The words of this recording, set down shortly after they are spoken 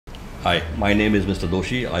Hi, my name is Mr.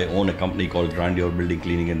 Doshi. I own a company called Grandeur Building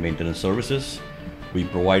Cleaning and Maintenance Services. We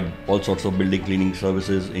provide all sorts of building cleaning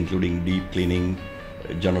services, including deep cleaning,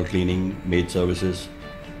 general cleaning, maid services,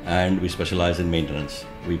 and we specialize in maintenance.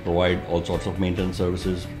 We provide all sorts of maintenance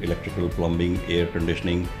services: electrical, plumbing, air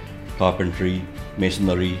conditioning, carpentry,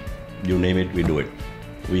 masonry, you name it, we do it.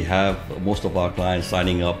 We have most of our clients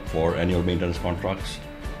signing up for annual maintenance contracts.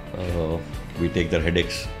 We take their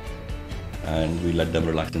headaches and we let them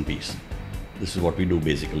relax in peace. This is what we do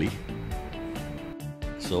basically.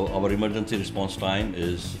 So our emergency response time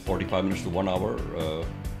is 45 minutes to 1 hour,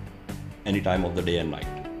 any time of the day and night,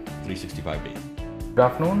 365 days. Good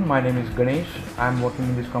afternoon, my name is Ganesh. I am working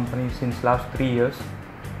in this company since last 3 years,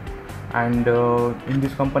 and in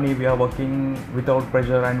this company we are working without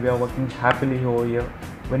pressure and we are working happily over here.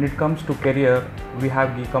 When it comes to career, the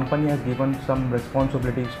company has given some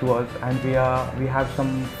responsibilities to us, and we have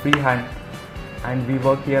some free hand, and we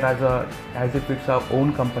work here as if it's our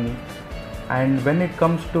own company. And when it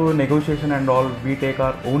comes to negotiation and all, we take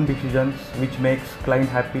our own decisions, which makes client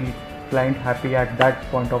happy at that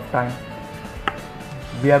point of time.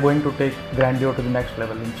 We are going to take Grandeur to the next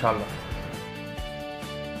level, inshallah.